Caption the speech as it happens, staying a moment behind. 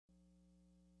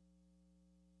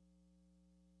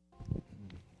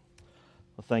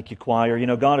Thank you, choir. You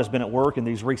know, God has been at work in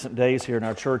these recent days here in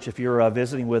our church. If you're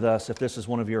visiting with us, if this is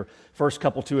one of your first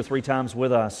couple, 2 or 3 times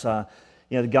with us,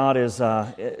 God is,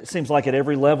 it seems like at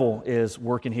every level is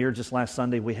working here. Just last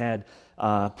Sunday we had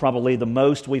probably the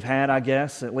most we've had, I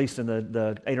guess, at least in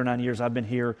the 8 or 9 years I've been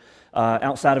here,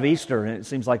 outside of Easter. And it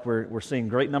seems like we're seeing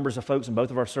great numbers of folks in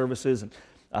both of our services and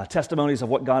testimonies of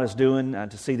what God is doing.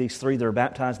 To see these 3 that are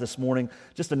baptized this morning,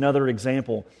 just another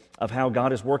example of how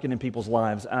God is working in people's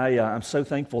lives. I'm so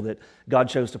thankful that God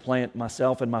chose to plant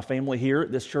myself and my family here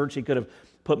at this church. He could have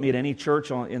put me at any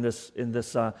church in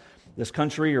this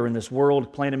country or in this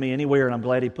world, planted me anywhere, and I'm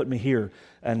glad He put me here.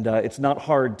 And it's not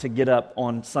hard to get up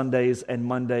on Sundays and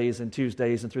Mondays and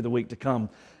Tuesdays and through the week to come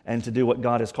and to do what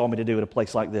God has called me to do at a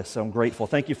place like this. So I'm grateful.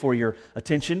 Thank you for your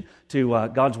attention to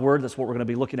God's Word. That's what we're going to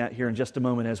be looking at here in just a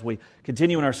moment as we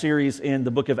continue in our series in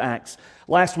the book of Acts.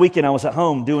 Last weekend I was at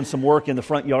home doing some work in the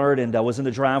front yard, and I was in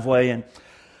the driveway, and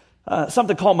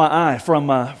something caught my eye from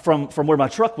where my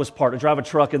truck was parked. I drive a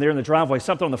truck, and there in the driveway,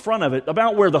 something on the front of it,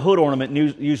 about where the hood ornament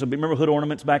usually be. Remember hood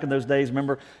ornaments back in those days?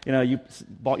 Remember, you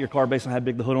bought your car based on how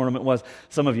big the hood ornament was.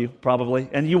 Some of you probably,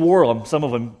 and you wore them. Some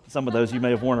of those you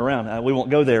may have worn around. We won't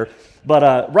go there.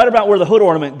 But right about where the hood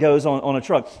ornament goes on a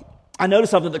truck, I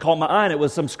noticed something that caught my eye, and it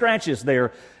was some scratches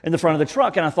there in the front of the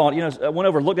truck. And I thought, I went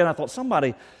over and looked at it, and I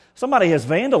thought, Somebody has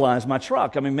vandalized my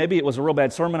truck. I mean, maybe it was a real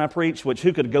bad sermon I preached, which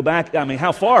who could go back,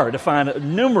 how far to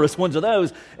find numerous ones of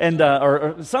those, and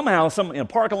or somehow,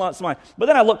 parking lot, somebody. But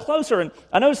then I looked closer, and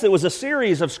I noticed there was a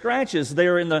series of scratches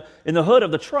there in the hood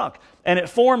of the truck, and it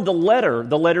formed the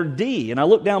letter D. And I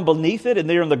looked down beneath it, and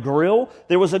there in the grill,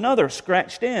 there was another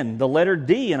scratched in, the letter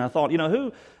D. And I thought,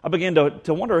 I began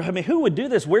to wonder, who would do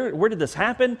this? Where did this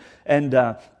happen? And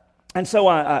so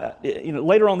I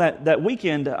later on that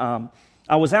weekend,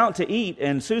 I was out to eat,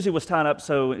 and Susie was tied up,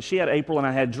 so she had April, and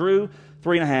I had Drew,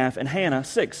 3.5, and Hannah,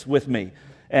 6, with me,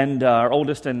 and our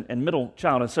oldest and middle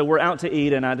child. And so we're out to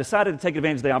eat, and I decided to take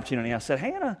advantage of the opportunity. I said,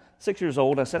 Hannah, 6 years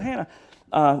old, I said, Hannah,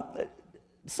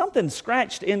 something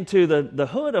scratched into the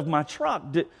hood of my truck.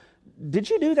 Did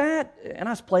you do that? And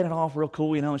I was playing it off real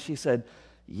cool, and she said,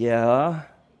 yeah.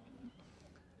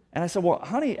 And I said, well,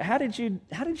 honey, how did you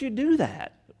do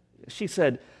that? She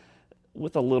said,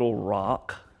 with a little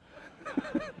rock.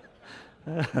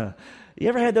 You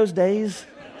ever had those days?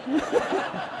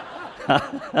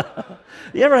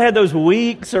 You ever had those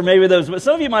weeks, or maybe those?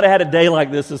 Some of you might have had a day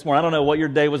like this morning. I don't know what your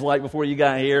day was like before you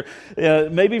got here.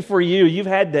 Maybe for you, you've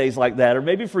had days like that, or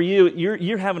maybe for you,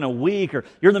 you're having a week, or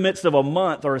you're in the midst of a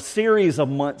month, or a series of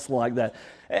months like that.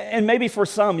 And maybe for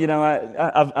some,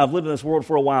 I've lived in this world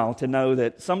for a while to know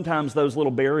that sometimes those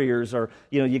little barriers are,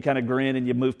 you kind of grin and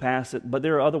you move past it, but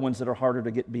there are other ones that are harder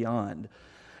to get beyond.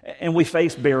 And we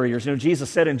face barriers. Jesus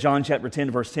said in John chapter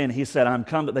 10, verse 10, He said, I'm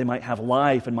come that they might have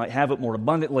life and might have it more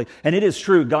abundantly. And it is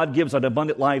true, God gives an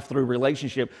abundant life through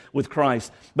relationship with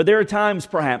Christ. But there are times,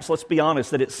 perhaps, let's be honest,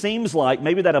 that it seems like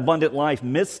maybe that abundant life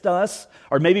missed us,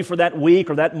 or maybe for that week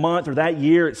or that month or that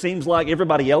year, it seems like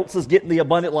everybody else is getting the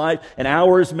abundant life, and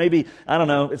ours maybe, I don't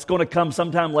know, it's going to come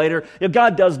sometime later.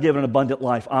 God does give an abundant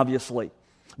life, obviously.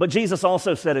 But Jesus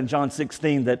also said in John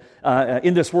 16 that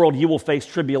in this world you will face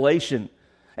tribulation.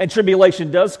 And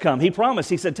tribulation does come. He promised,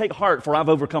 He said, take heart, for I've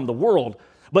overcome the world.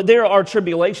 But there are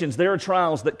tribulations, there are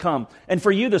trials that come. And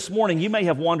for you this morning, you may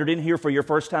have wandered in here for your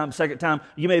first time, second time.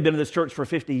 You may have been in this church for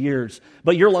 50 years.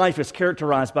 But your life is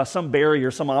characterized by some barrier,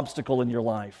 some obstacle in your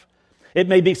life. It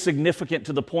may be significant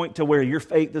to the point to where your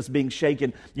faith is being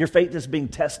shaken, your faith is being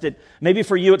tested. Maybe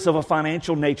for you it's of a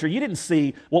financial nature. You didn't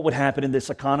see what would happen in this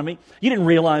economy. You didn't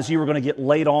realize you were going to get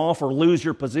laid off or lose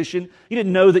your position. You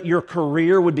didn't know that your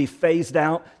career would be phased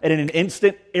out, and in an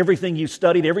instant, everything you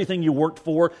studied, everything you worked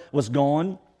for was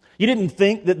gone. You didn't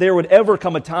think that there would ever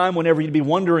come a time whenever you'd be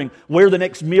wondering where the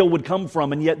next meal would come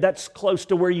from, and yet that's close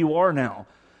to where you are now.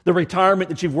 The retirement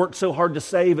that you've worked so hard to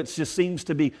save, it just seems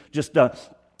to be just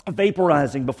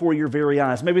vaporizing before your very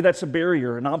eyes. Maybe that's a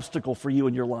barrier, an obstacle for you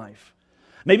in your life.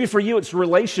 Maybe for you it's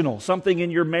relational, something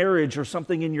in your marriage or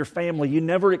something in your family. You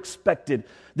never expected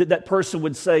that person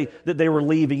would say that they were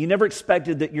leaving. You never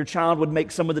expected that your child would make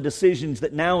some of the decisions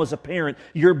that now as a parent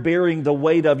you're bearing the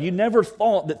weight of. You never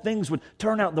thought that things would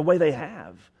turn out the way they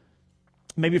have.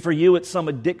 Maybe for you it's some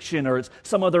addiction, or it's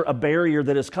some other a barrier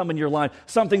that has come in your life,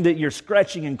 something that you're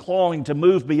scratching and clawing to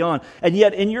move beyond. And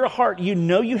yet in your heart you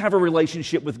know you have a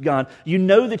relationship with God. You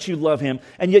know that you love Him,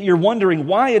 and yet you're wondering,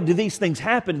 why do these things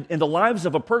happen in the lives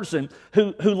of a person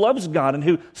who loves God and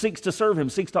who seeks to serve Him,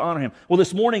 seeks to honor Him? Well,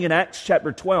 this morning in Acts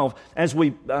chapter 12, as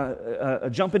we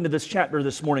jump into this chapter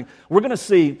this morning, we're going to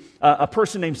see a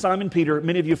person named Simon Peter.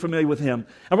 Many of you are familiar with him.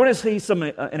 And we're going to see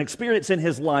an experience in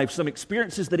his life, some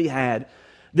experiences that he had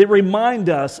that remind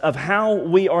us of how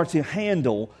we are to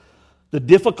handle the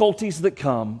difficulties that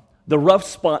come, the rough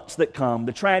spots that come,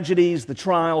 the tragedies, the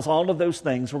trials, all of those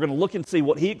things. We're going to look and see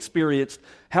what he experienced,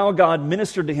 how God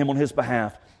ministered to him on his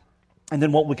behalf, and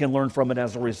then what we can learn from it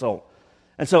as a result.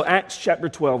 And so Acts chapter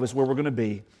 12 is where we're going to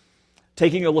be,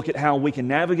 taking a look at how we can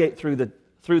navigate through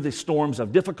the storms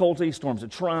of difficulty, storms of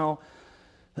trial,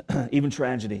 even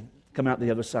tragedy, come out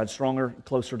the other side stronger,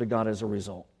 closer to God as a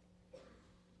result.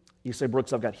 You say,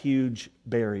 Brooks, I've got huge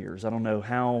barriers. I don't know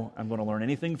how I'm going to learn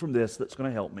anything from this that's going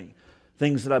to help me.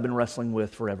 Things that I've been wrestling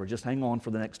with forever. Just hang on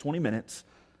for the next 20 minutes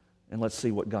and let's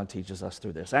see what God teaches us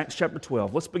through this. Acts chapter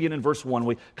 12. Let's begin in verse 1.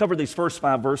 We covered these first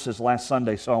 5 verses last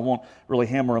Sunday, so I won't really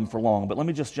hammer them for long. But let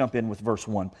me just jump in with verse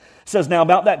 1. It says, Now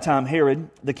about that time Herod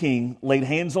the king laid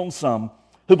hands on some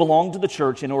who belonged to the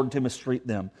church in order to mistreat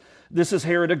them. This is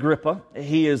Herod Agrippa.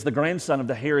 He is the grandson of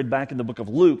the Herod back in the book of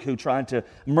Luke who tried to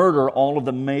murder all of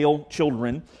the male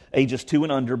children, ages 2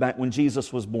 and under, back when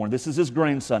Jesus was born. This is his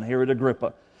grandson, Herod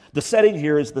Agrippa. The setting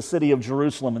here is the city of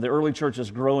Jerusalem, and the early church is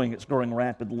growing. It's growing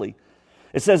rapidly.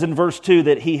 It says in verse 2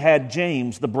 that he had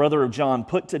James, the brother of John,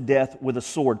 put to death with a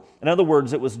sword. In other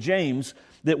words, it was James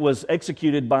that was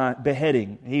executed by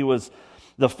beheading. He was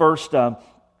the first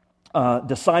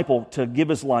disciple to give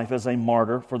his life as a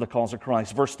martyr for the cause of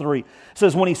Christ. Verse 3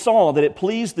 says, When he saw that it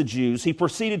pleased the Jews, he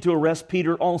proceeded to arrest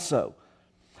Peter also.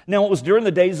 Now it was during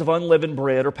the days of unleavened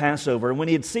bread or Passover, and when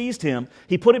he had seized him,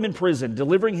 he put him in prison,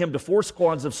 delivering him to 4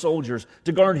 squads of soldiers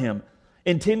to guard him,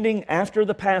 intending after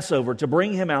the Passover to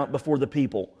bring him out before the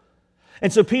people.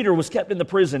 And so Peter was kept in the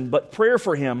prison, but prayer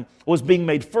for him was being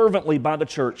made fervently by the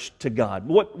church to God.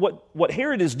 What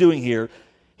Herod is doing here,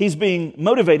 he's being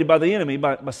motivated by the enemy,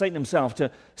 by Satan himself,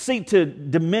 to seek to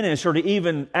diminish or to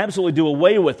even absolutely do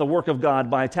away with the work of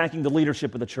God by attacking the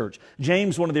leadership of the church.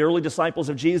 James, one of the early disciples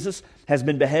of Jesus, has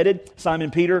been beheaded. Simon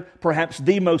Peter, perhaps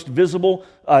the most visible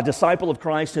disciple of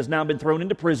Christ, has now been thrown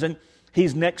into prison.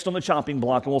 He's next on the chopping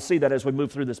block, and we'll see that as we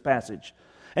move through this passage.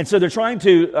 And so they're trying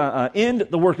to end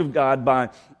the work of God by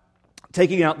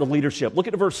taking out the leadership. Look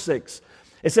at verse 6.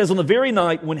 It says, On the very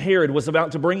night when Herod was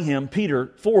about to bring him,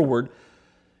 Peter, forward,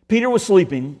 Peter was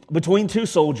sleeping between 2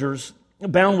 soldiers,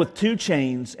 bound with 2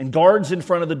 chains, and guards in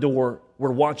front of the door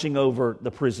were watching over the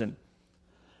prison.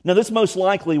 Now, this most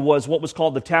likely was what was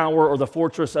called the tower or the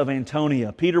fortress of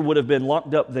Antonia. Peter would have been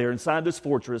locked up there inside this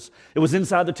fortress. It was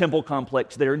inside the temple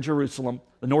complex there in Jerusalem,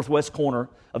 the northwest corner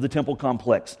of the temple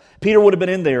complex. Peter would have been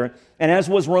in there, and as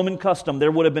was Roman custom,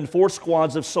 there would have been 4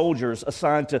 squads of soldiers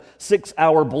assigned to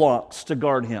 6-hour blocks to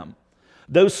guard him.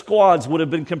 Those squads would have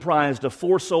been comprised of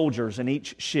 4 soldiers in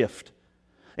each shift.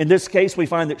 In this case, we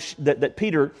find that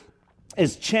Peter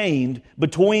is chained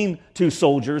between 2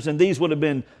 soldiers, and these would have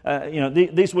been,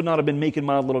 these would not have been meek and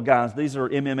mild little guys. These are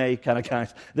MMA kind of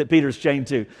guys that Peter's chained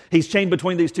to. He's chained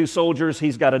between these 2 soldiers.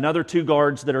 He's got another 2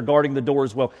 guards that are guarding the door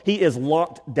as well. He is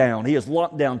locked down. He is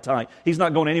locked down tight. He's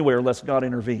not going anywhere unless God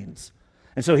intervenes.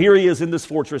 And so here he is in this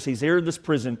fortress. He's here in this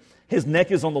prison. His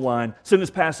neck is on the line. As soon as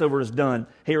Passover is done,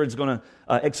 Herod's going to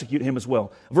execute him as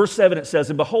well. Verse 7, it says,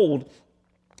 And behold,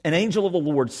 an angel of the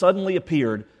Lord suddenly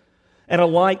appeared, and a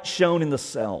light shone in the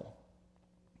cell.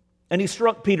 And he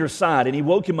struck Peter's side, and he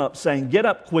woke him up, saying, Get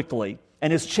up quickly.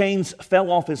 And his chains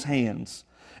fell off his hands.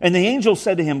 And the angel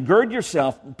said to him, Gird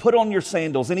yourself, put on your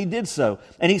sandals. And he did so.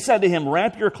 And he said to him,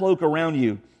 Wrap your cloak around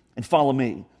you, and follow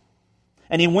me.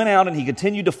 And he went out, and he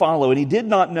continued to follow. And he did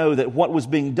not know that what was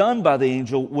being done by the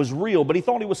angel was real, but he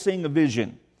thought he was seeing a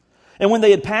vision. And when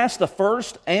they had passed the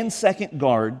first and second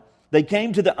guard, they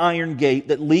came to the iron gate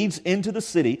that leads into the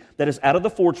city, that is out of the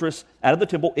fortress, out of the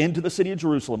temple, into the city of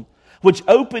Jerusalem, which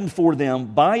opened for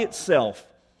them by itself.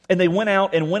 And they went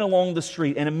out and went along the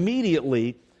street, and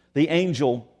immediately the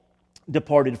angel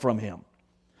departed from him.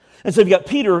 And so you've got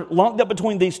Peter locked up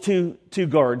between these two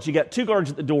guards. You got 2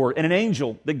 guards at the door, and an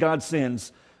angel that God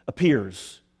sends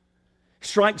appears.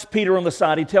 Strikes Peter on the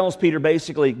side. He tells Peter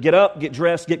basically, get up, get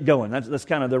dressed, get going. That's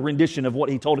kind of the rendition of what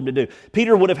he told him to do.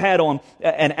 Peter would have had on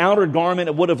an outer garment.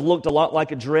 It would have looked a lot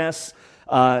like a dress.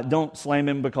 Don't slam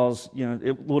him because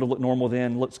it would have looked normal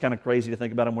then. Looks kind of crazy to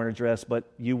think about him wearing a dress, but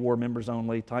you wore members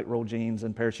only, tight roll jeans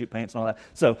and parachute pants and all that.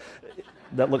 So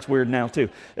that looks weird now too.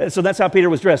 So that's how Peter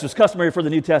was dressed. It was customary for the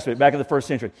New Testament back in the 1st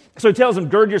century. So he tells him,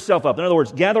 gird yourself up. In other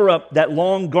words, gather up that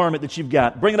long garment that you've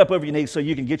got. Bring it up over your knees so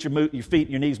you can get your feet and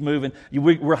your knees moving.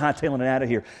 We're hightailing it out of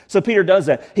here. So Peter does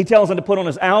that. He tells him to put on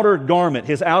his outer garment,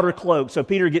 his outer cloak. So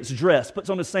Peter gets dressed, puts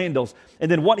on his sandals.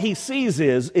 And then what he sees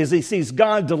is he sees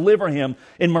God deliver him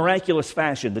in miraculous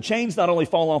fashion. The chains not only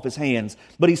fall off his hands,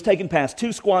 but he's taken past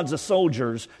 2 squads of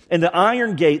soldiers, and the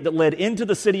iron gate that led into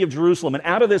the city of Jerusalem and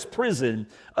out of this prison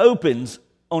opens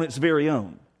on its very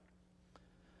own.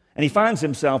 And he finds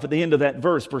himself, at the end of that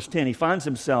verse 10, he finds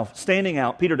himself standing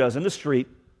out, Peter does, in the street,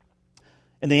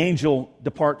 and the angel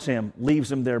departs him,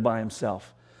 leaves him there by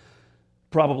himself.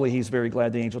 Probably he's very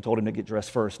glad the angel told him to get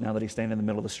dressed first, now that he's standing in the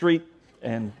middle of the street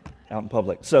and out in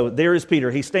public. So there is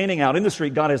Peter. He's standing out in the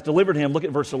street. God has delivered him. Look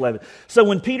at verse 11. So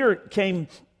when Peter came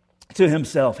to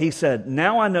himself, he said,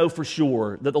 "Now I know for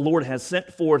sure that the Lord has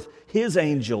sent forth his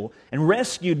angel and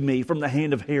rescued me from the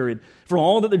hand of Herod, from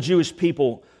all that the Jewish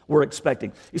people were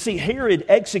expecting." You see, Herod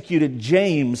executed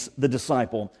James the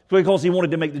disciple because he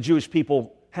wanted to make the Jewish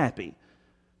people happy.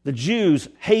 The Jews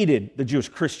hated the Jewish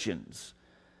Christians.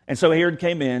 And so Herod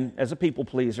came in as a people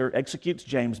pleaser, executes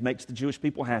James, makes the Jewish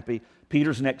people happy.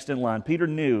 Peter's next in line. Peter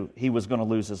knew he was going to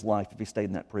lose his life if he stayed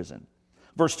in that prison.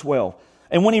 Verse 12.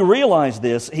 And when he realized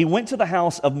this, he went to the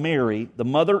house of Mary, the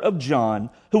mother of John,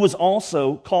 who was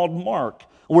also called Mark,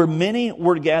 where many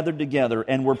were gathered together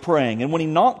and were praying. And when he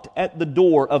knocked at the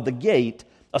door of the gate,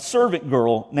 a servant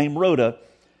girl named Rhoda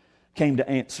came to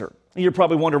answer. You're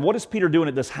probably wondering, what is Peter doing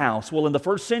at this house? Well, in the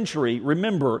first century,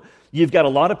 remember, you've got a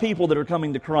lot of people that are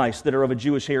coming to Christ that are of a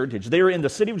Jewish heritage. They're in the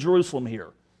city of Jerusalem here.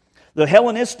 The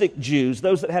Hellenistic Jews,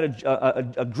 those that had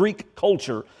a Greek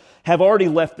culture, have already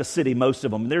left the city, most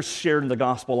of them. They're sharing the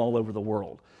gospel all over the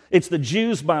world. It's the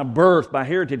Jews by birth, by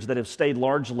heritage, that have stayed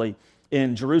largely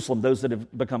in Jerusalem, those that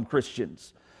have become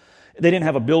Christians. They didn't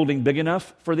have a building big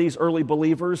enough for these early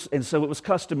believers, and so it was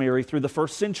customary through the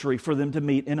first century for them to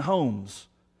meet in homes.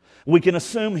 We can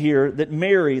assume here that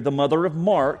Mary, the mother of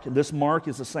Mark, this Mark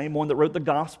is the same one that wrote the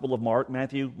Gospel of Mark,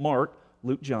 Matthew, Mark,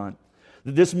 Luke, John.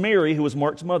 This Mary, who was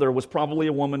Mark's mother, was probably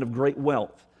a woman of great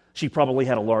wealth. She probably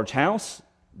had a large house,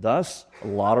 thus a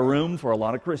lot of room for a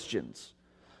lot of Christians.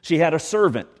 She had a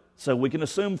servant, so we can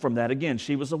assume from that, again,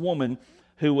 she was a woman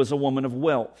who was a woman of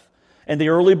wealth. And the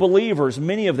early believers,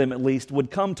 many of them at least,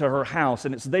 would come to her house,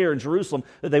 and it's there in Jerusalem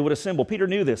that they would assemble. Peter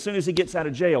knew this. As soon as he gets out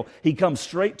of jail, he comes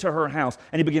straight to her house,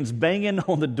 and he begins banging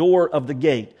on the door of the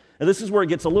gate. Now, this is where it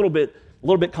gets a little bit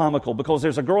comical, because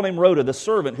there's a girl named Rhoda, the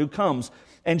servant, who comes,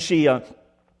 and she, look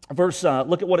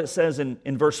at what it says in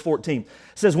verse 14. It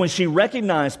says, when she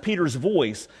recognized Peter's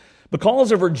voice,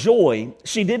 because of her joy,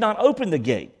 she did not open the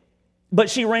gate, but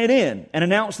she ran in and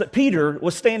announced that Peter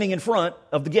was standing in front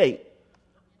of the gate.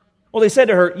 Well, they said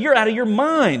to her, "You're out of your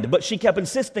mind." But she kept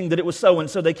insisting that it was so, and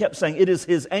so they kept saying, "It is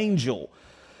his angel."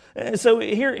 And so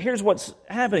here's what's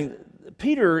happening.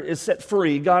 Peter is set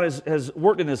free. God has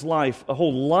worked in his life a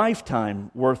whole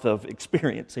lifetime worth of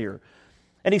experience here.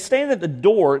 And he's standing at the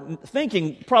door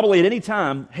thinking probably at any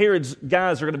time Herod's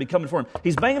guys are going to be coming for him.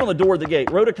 He's banging on the door of the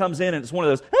gate. Rhoda comes in, and it's one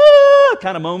of those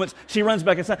kind of moments. She runs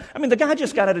back inside. I mean, the guy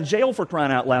just got out of jail, for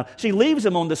crying out loud. She leaves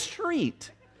him on the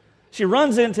street. She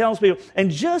runs in and tells people, and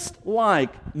just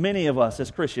like many of us as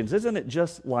Christians, isn't it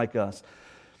just like us?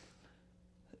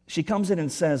 She comes in and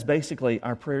says, basically,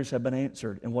 our prayers have been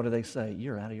answered. And what do they say?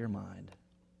 You're out of your mind.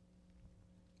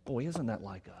 Boy, isn't that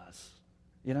like us?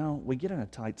 You know, we get in a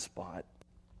tight spot.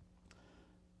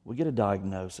 We get a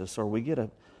diagnosis, or we get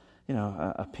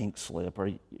a pink slip,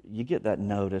 or you get that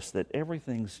notice that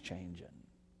everything's changing.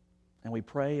 And we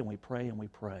pray and we pray and we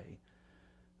pray.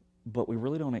 But we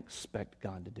really don't expect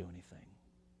God to do anything.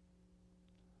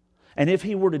 And if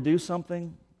he were to do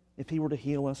something, if he were to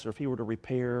heal us, or if he were to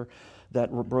repair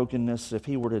that brokenness, if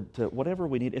he were to whatever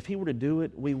we need, if he were to do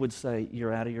it, we would say,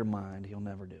 "You're out of your mind, he'll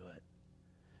never do it."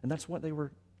 And that's where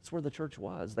the church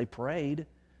was. They prayed,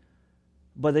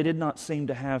 but they did not seem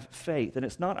to have faith. And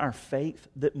it's not our faith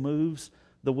that moves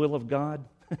the will of God.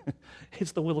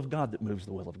 It's the will of God that moves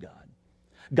the will of God.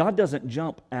 God doesn't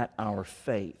jump at our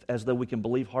faith as though we can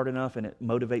believe hard enough and it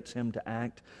motivates him to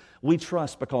act. We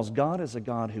trust because God is a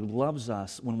God who loves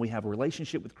us. When we have a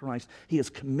relationship with Christ, he has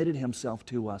committed himself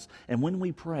to us. And when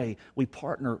we pray, we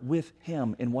partner with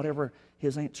him in whatever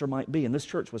his answer might be. And this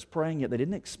church was praying, yet they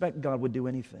didn't expect God would do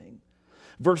anything.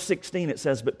 Verse 16, it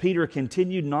says, but Peter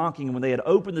continued knocking, and when they had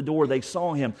opened the door, they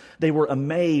saw him. They were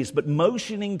amazed, but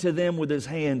motioning to them with his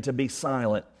hand to be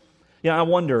silent. Yeah, I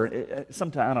wonder,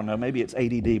 sometimes, I don't know, maybe it's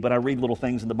ADD, but I read little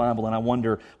things in the Bible and I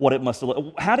wonder what it must have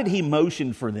looked. How did he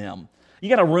motion for them? You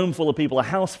got a room full of people, a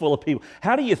house full of people.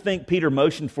 How do you think Peter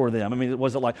motioned for them? I mean,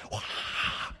 was it like,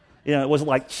 was it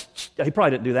like, he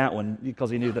probably didn't do that one because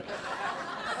he knew that.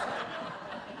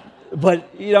 But,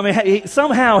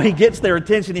 somehow he gets their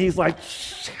attention. He's like,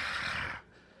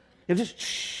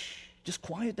 just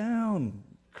quiet down.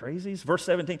 Crazies. Verse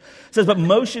 17 says, but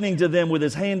motioning to them with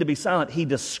his hand to be silent, he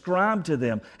described to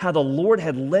them how the Lord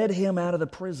had led him out of the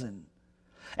prison.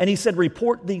 And he said,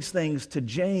 report these things to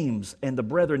James and the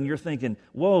brethren. You're thinking,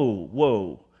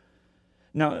 whoa.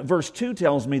 Now, verse 2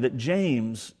 tells me that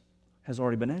James has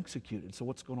already been executed. So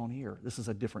what's going on here? This is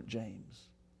a different James.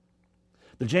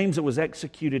 The James that was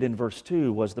executed in verse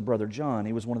 2 was the brother John.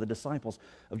 He was one of the disciples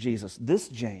of Jesus. This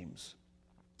James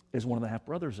is one of the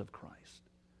half-brothers of Christ.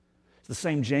 It's the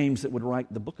same James that would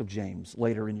write the book of James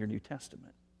later in your New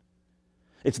Testament.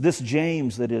 It's this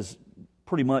James that is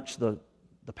pretty much the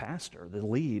pastor, the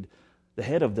lead, the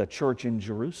head of the church in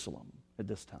Jerusalem at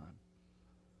this time.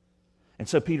 And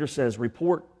so Peter says,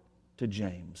 report to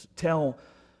James. Tell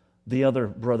the other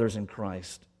brothers in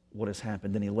Christ what has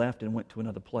happened. Then he left and went to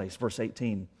another place. Verse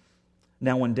 18.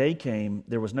 Now when day came,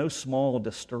 there was no small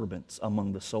disturbance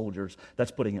among the soldiers,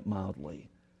 that's putting it mildly,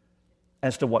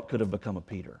 as to what could have become of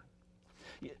Peter.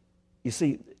 You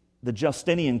see, the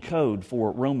Justinian code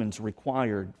for Romans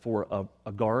required for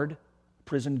a guard,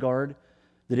 prison guard,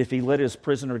 that if he let his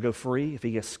prisoner go free, if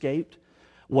he escaped,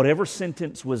 whatever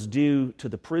sentence was due to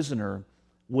the prisoner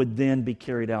would then be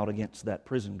carried out against that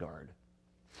prison guard.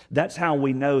 That's how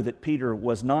we know that Peter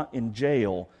was not in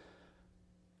jail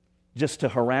just to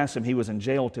harass him. He was in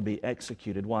jail to be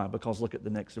executed. Why? Because look at the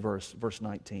next verse, verse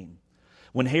 19.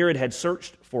 When Herod had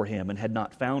searched for him and had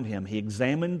not found him, he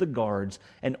examined the guards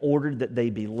and ordered that they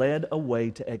be led away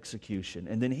to execution.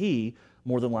 And then he,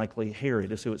 more than likely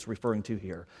Herod is who it's referring to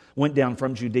here, went down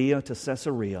from Judea to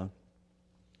Caesarea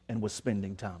and was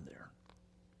spending time there.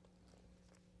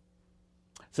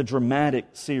 It's a dramatic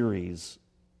series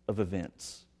of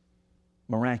events,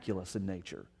 miraculous in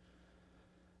nature.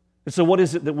 And so what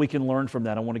is it that we can learn from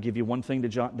that? I want to give you one thing to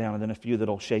jot down and then a few that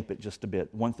will shape it just a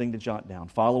bit. One thing to jot down.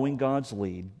 Following God's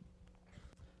lead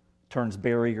turns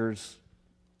barriers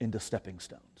into stepping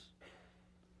stones.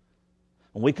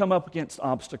 When we come up against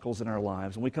obstacles in our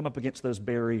lives, when we come up against those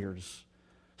barriers,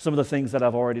 some of the things that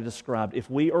I've already described, if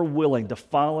we are willing to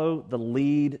follow the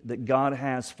lead that God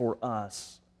has for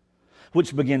us,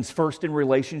 which begins first in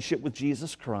relationship with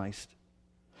Jesus Christ,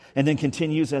 and then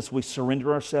continues as we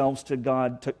surrender ourselves to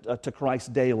God, to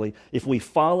Christ daily. If we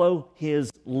follow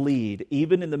His lead,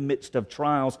 even in the midst of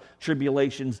trials,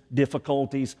 tribulations,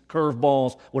 difficulties,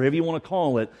 curveballs, whatever you want to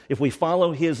call it, if we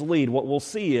follow His lead, what we'll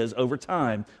see is over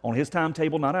time, on His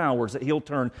timetable, not ours, that He'll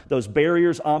turn those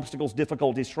barriers, obstacles,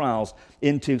 difficulties, trials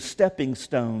into stepping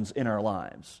stones in our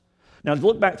lives. Now,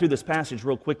 look back through this passage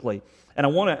real quickly, and I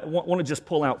want to just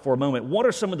pull out for a moment. What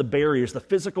are some of the barriers, the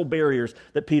physical barriers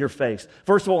that Peter faced?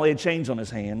 First of all, he had chains on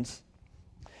his hands.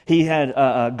 He had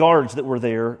guards that were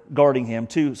there guarding him,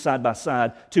 2 side by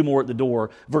side, 2 more at the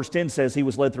door. Verse 10 says he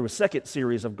was led through a second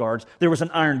series of guards. There was an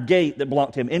iron gate that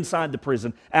blocked him inside the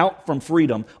prison, out from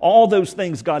freedom. All those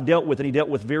things God dealt with, and He dealt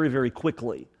with very, very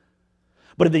quickly.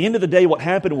 But at the end of the day, what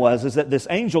happened was that this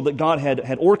angel that God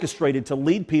had orchestrated to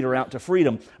lead Peter out to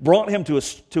freedom brought him to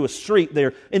a street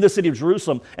there in the city of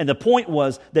Jerusalem. And the point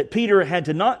was that Peter had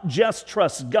to not just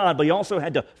trust God, but he also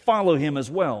had to follow Him as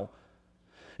well.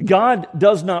 God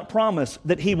does not promise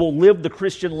that He will live the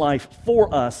Christian life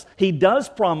for us. He does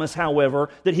promise, however,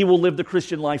 that He will live the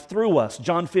Christian life through us.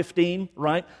 John 15,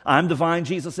 right? I'm the vine,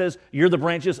 Jesus says. You're the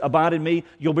branches. Abide in me.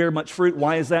 You'll bear much fruit.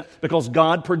 Why is that? Because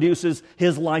God produces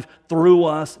His life through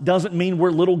us. Doesn't mean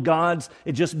we're little gods.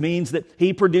 It just means that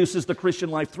He produces the Christian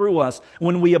life through us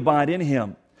when we abide in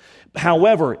Him.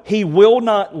 However, He will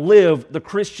not live the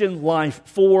Christian life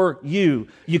for you.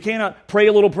 You cannot pray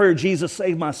a little prayer, Jesus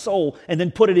save my soul, and then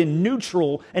put it in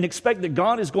neutral and expect that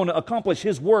God is going to accomplish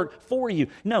His work for you.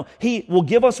 No, He will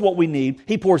give us what we need.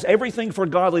 He pours everything for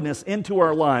godliness into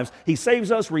our lives. He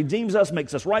saves us, redeems us,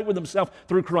 makes us right with Himself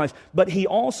through Christ. But He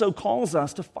also calls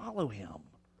us to follow Him.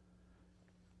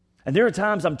 And there are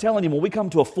times, I'm telling you, when we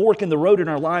come to a fork in the road in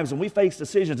our lives and we face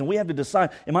decisions and we have to decide,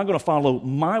 am I going to follow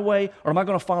my way or am I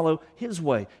going to follow His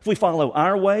way? If we follow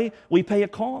our way, we pay a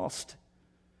cost.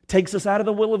 Takes us out of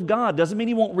the will of God. Doesn't mean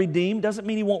He won't redeem, doesn't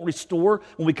mean He won't restore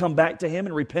when we come back to Him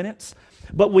in repentance.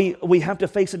 But we have to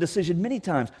face a decision many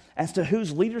times as to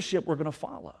whose leadership we're going to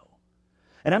follow.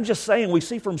 And I'm just saying, we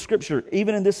see from Scripture,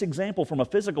 even in this example, from a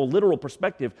physical, literal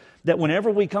perspective, that whenever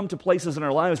we come to places in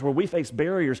our lives where we face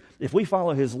barriers, if we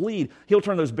follow His lead, He'll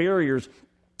turn those barriers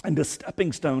into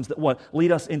stepping stones that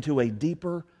lead us into a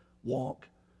deeper walk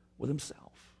with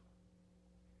Himself.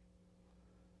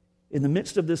 In the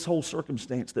midst of this whole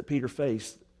circumstance that Peter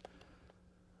faced,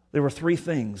 there were 3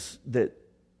 things that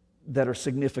are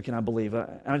significant, I believe.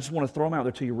 And I just want to throw them out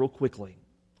there to you real quickly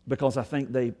because I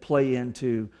think they play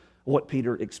into what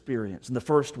Peter experienced. And the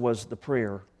first was the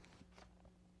prayers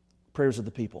of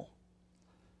the people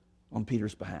on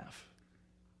Peter's behalf.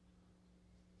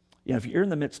 You know, if you're in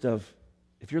the midst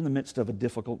of a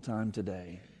difficult time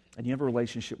today and you have a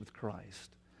relationship with Christ,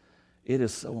 it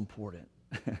is so important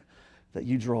that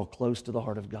you draw close to the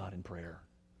heart of God in prayer.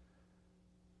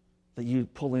 that you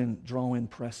pull in, draw in,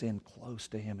 press in close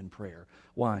to Him in prayer.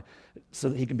 Why? So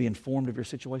that He can be informed of your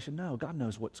situation? No, God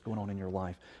knows what's going on in your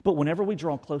life. But whenever we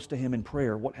draw close to Him in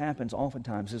prayer, what happens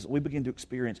oftentimes is we begin to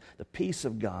experience the peace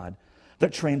of God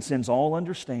that transcends all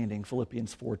understanding,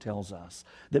 Philippians 4 tells us,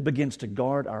 that begins to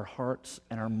guard our hearts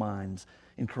and our minds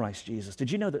in Christ Jesus.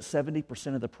 Did you know that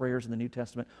 70% of the prayers in the New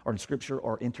Testament or in Scripture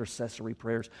are intercessory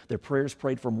prayers? They're prayers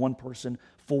prayed from one person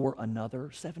for another.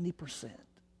 70%.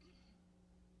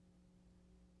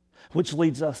 Which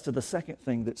leads us to the second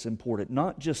thing that's important,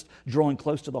 not just drawing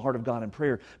close to the heart of God in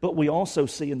prayer, but we also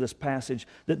see in this passage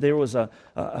that there was a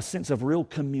sense of real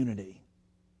community.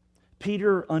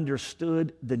 Peter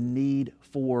understood the need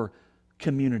for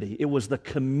community. It was the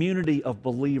community of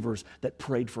believers that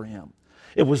prayed for him.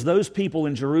 It was those people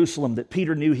in Jerusalem that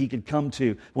Peter knew he could come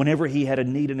to whenever he had a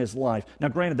need in his life. Now,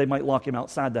 granted, they might lock him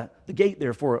outside the gate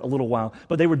there for a little while,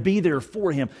 but they would be there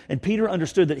for him. And Peter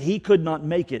understood that he could not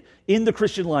make it in the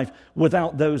Christian life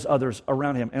without those others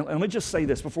around him. And let me just say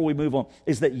this before we move on,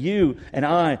 is that you and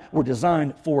I were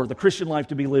designed for the Christian life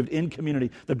to be lived in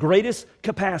community. The greatest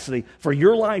capacity for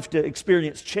your life to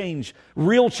experience change,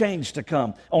 real change to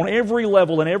come on every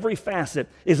level and every facet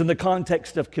is in the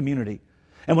context of community.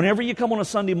 And whenever you come on a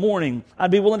Sunday morning,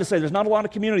 I'd be willing to say there's not a lot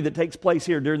of community that takes place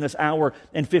here during this hour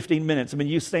and 15 minutes. I mean,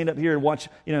 you stand up here and watch,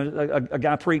 a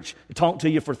guy preach, talk to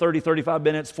you for 30, 35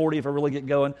 minutes, 40 if I really get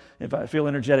going, if I feel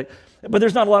energetic. But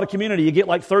there's not a lot of community. You get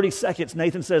like 30 seconds.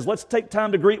 Nathan says, let's take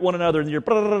time to greet one another. And you're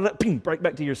right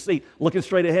back to your seat, looking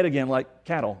straight ahead again like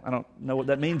cattle. I don't know what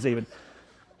that means even.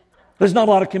 There's not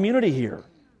a lot of community here.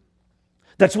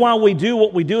 That's why we do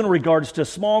what we do in regards to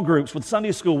small groups, with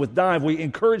Sunday school, with Dive. We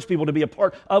encourage people to be a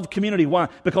part of community. Why?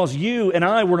 Because you and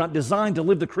I were not designed to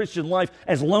live the Christian life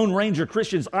as Lone Ranger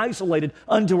Christians, isolated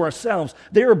unto ourselves.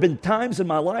 There have been times in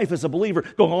my life as a believer,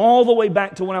 going all the way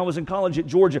back to when I was in college at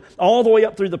Georgia, all the way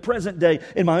up through the present day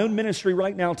in my own ministry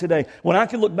right now today, when I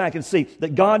can look back and see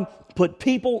that God put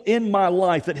people in my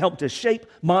life that helped to shape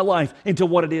my life into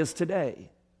what it is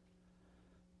today.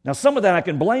 Now, some of that I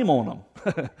can blame on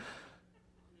them.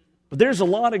 But there's a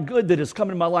lot of good that has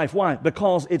come in my life. Why?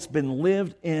 Because it's been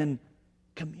lived in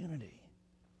community.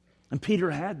 And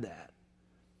Peter had that.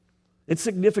 It's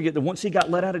significant that once he got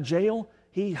let out of jail,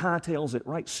 he hightails it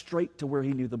right straight to where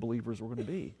he knew the believers were going to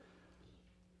be.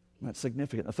 And that's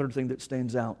significant. The third thing that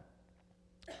stands out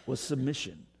was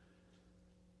submission.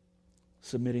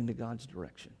 Submitting to God's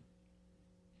direction.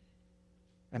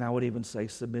 And I would even say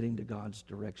submitting to God's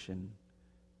direction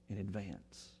in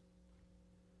advance.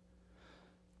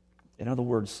 In other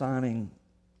words, signing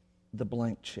the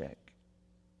blank check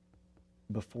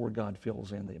before God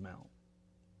fills in the amount.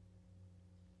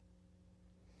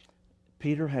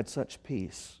 Peter had such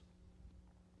peace.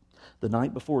 The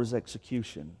night before his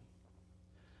execution,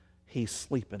 he's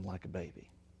sleeping like a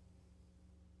baby.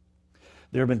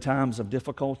 There have been times of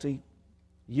difficulty.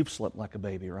 You've slept like a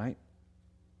baby, right?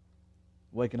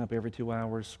 Waking up every 2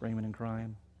 hours, screaming and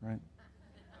crying, right?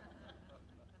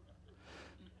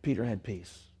 Peter had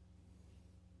peace.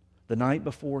 The night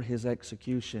before his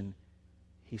execution,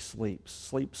 he sleeps.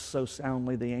 Sleeps so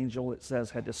soundly, the angel, it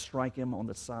says, had to strike him on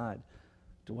the side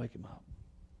to wake him up.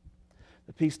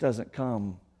 The peace doesn't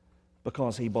come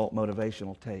because he bought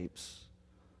motivational tapes.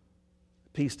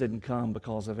 Peace didn't come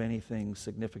because of anything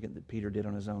significant that Peter did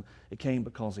on his own. It came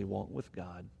because he walked with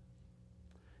God.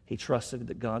 He trusted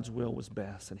that God's will was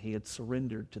best, and he had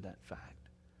surrendered to that fact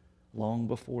long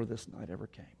before this night ever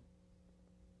came.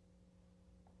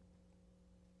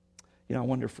 I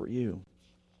wonder for you,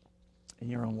 in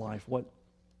your own life, what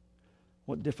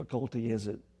difficulty is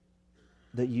it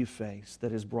that you face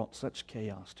that has brought such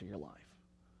chaos to your life?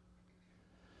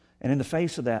 And in the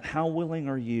face of that, how willing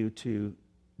are you to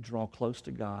draw close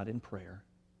to God in prayer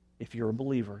if you're a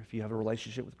believer, if you have a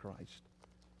relationship with Christ?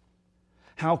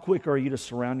 How quick are you to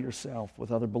surround yourself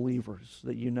with other believers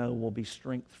that you know will be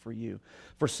strength for you?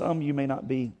 For some, you may not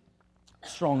be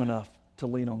strong enough to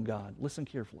lean on God. Listen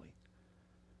carefully.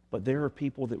 But there are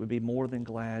people that would be more than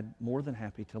glad, more than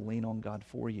happy to lean on God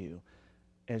for you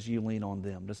as you lean on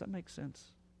them. Does that make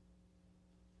sense?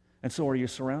 And so are you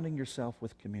surrounding yourself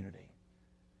with community?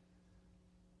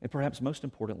 And perhaps most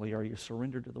importantly, are you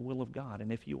surrendered to the will of God? And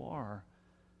if you are,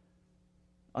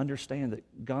 understand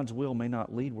that God's will may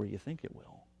not lead where you think it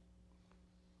will.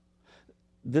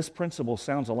 This principle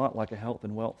sounds a lot like a health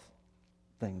and wealth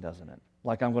thing, doesn't it?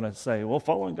 Like I'm going to say, well,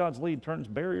 following God's lead turns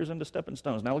barriers into stepping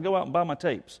stones. Now I'll go out and buy my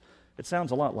tapes. It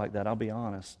sounds a lot like that, I'll be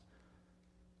honest.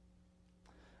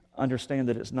 Understand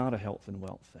that it's not a health and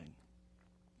wealth thing.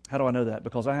 How do I know that?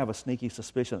 Because I have a sneaky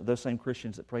suspicion that those same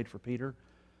Christians that prayed for Peter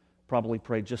probably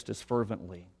prayed just as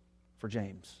fervently for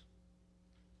James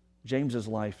James's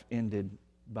life ended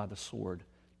by the sword.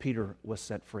 Peter was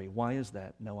set free. Why is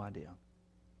that? No idea.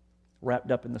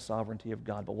 Wrapped up in the sovereignty of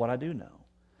God. But what I do know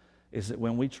is that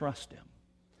when we trust Him,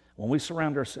 when we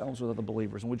surround ourselves with other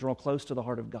believers and we draw close to the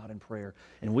heart of God in prayer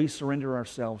and we surrender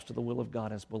ourselves to the will of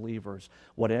God as believers,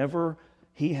 whatever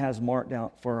He has marked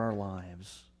out for our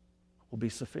lives will be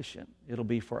sufficient. It'll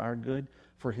be for our good,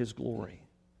 for His glory.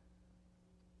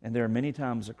 And there are many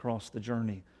times across the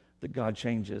journey that God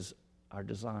changes our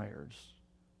desires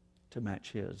to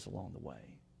match His along the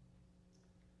way.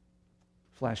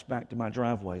 Flash back to my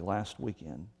driveway last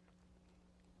weekend.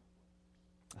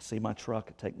 I see my truck.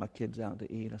 I take my kids out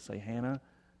to eat. I say, Hannah,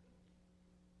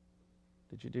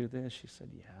 did you do this? She said,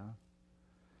 yeah.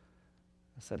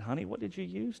 I said, honey, what did you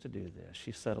use to do this?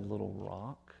 She said, a little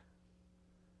rock.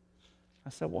 I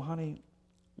said, well, honey,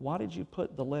 why did you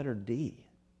put the letter D?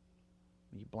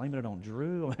 You blaming it on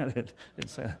Drew? I didn't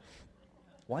say,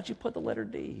 why'd you put the letter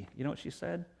D? You know what she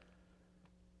said?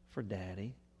 For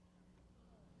Daddy.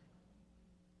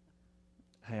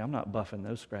 Hey, I'm not buffing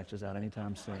those scratches out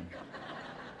anytime soon.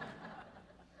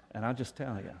 And I just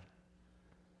tell you,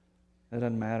 it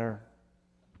doesn't matter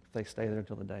if they stay there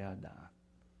until the day I die.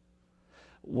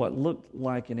 What looked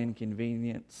like an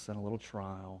inconvenience and a little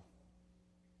trial,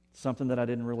 something that I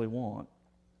didn't really want,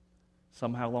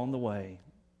 somehow along the way,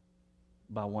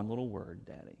 by one little word,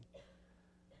 Daddy,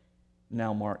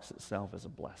 now marks itself as a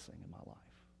blessing in my life.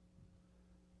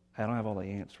 I don't have all the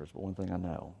answers, but one thing I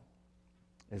know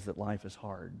is that life is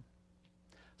hard,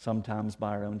 sometimes by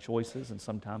our own choices and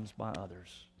sometimes by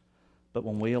others. But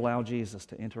when we allow Jesus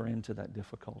to enter into that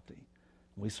difficulty,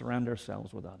 we surround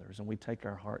ourselves with others and we take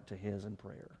our heart to His in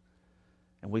prayer,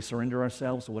 and we surrender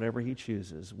ourselves to whatever He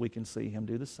chooses, we can see Him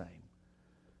do the same.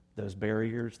 Those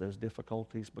barriers, those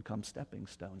difficulties become stepping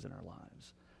stones in our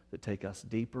lives that take us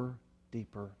deeper,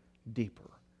 deeper, deeper,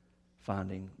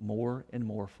 finding more and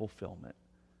more fulfillment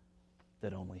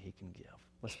that only He can give.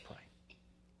 Let's pray.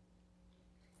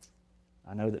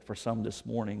 I know that for some this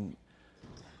morning,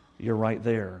 you're right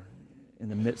there in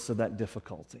the midst of that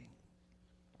difficulty.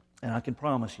 And I can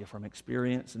promise you from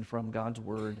experience and from God's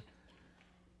Word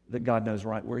that God knows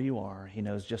right where you are. He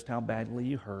knows just how badly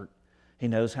you hurt. He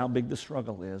knows how big the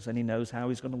struggle is, and He knows how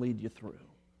He's going to lead you through.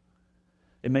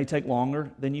 It may take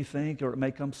longer than you think, or it may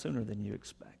come sooner than you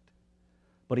expect.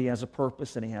 But He has a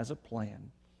purpose and He has a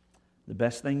plan. The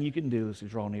best thing you can do is to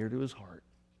draw near to His heart,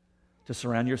 to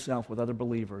surround yourself with other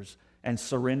believers, and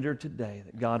surrender today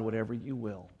that God, whatever you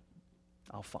will,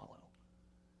 I'll follow.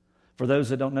 For those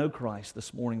that don't know Christ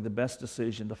this morning, the best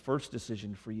decision, the first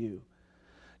decision for you,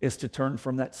 is to turn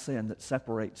from that sin that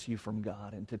separates you from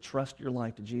God and to trust your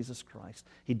life to Jesus Christ.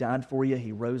 He died for you,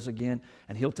 He rose again,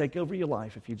 and He'll take over your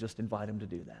life if you just invite Him to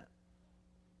do that.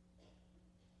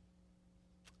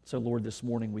 So, Lord, this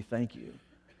morning we thank You.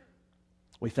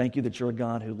 We thank You that You're a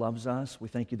God who loves us. We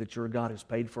thank You that You're a God who's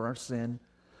paid for our sin.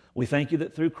 We thank You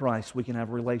that through Christ we can have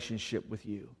a relationship with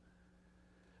You.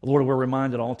 Lord, we're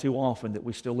reminded all too often that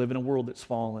we still live in a world that's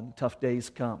fallen. Tough days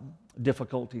come.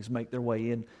 Difficulties make their way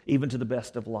in, even to the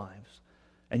best of lives.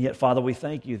 And yet, Father, we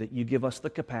thank You that You give us the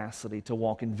capacity to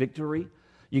walk in victory.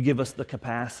 You give us the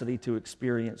capacity to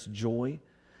experience joy.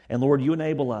 And Lord, You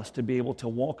enable us to be able to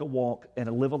walk a walk and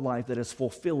to live a life that is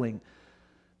fulfilling,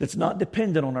 that's not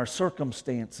dependent on our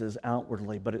circumstances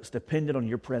outwardly, but it's dependent on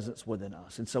Your presence within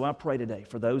us. And so I pray today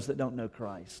for those that don't know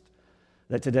Christ,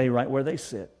 that today, right where they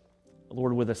sit,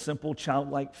 Lord, with a simple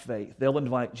childlike faith, they'll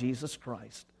invite Jesus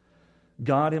Christ,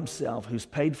 God Himself, who's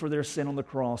paid for their sin on the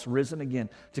cross, risen again,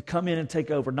 to come in and take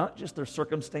over not just their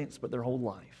circumstance, but their whole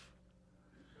life.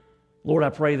 Lord, I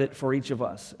pray that for each of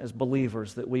us as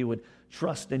believers, that we would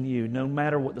trust in You, no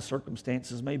matter what the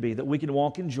circumstances may be, that we can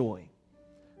walk in joy,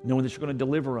 knowing that You're going to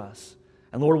deliver us.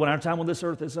 And Lord, when our time on this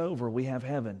earth is over, we have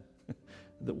heaven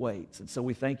that waits. And so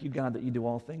we thank You, God, that You do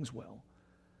all things well.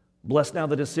 Bless now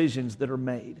the decisions that are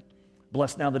made.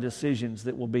 Bless now the decisions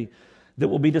that will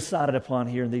be decided upon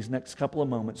here in these next couple of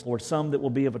moments, Lord, some that will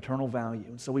be of eternal value.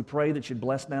 And so we pray that You'd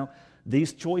bless now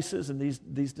these choices and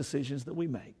these decisions that we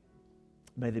make.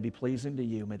 May they be pleasing to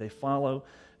You. May they follow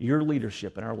Your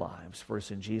leadership in our lives. For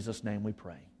it's in Jesus' name we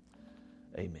pray.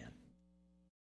 Amen.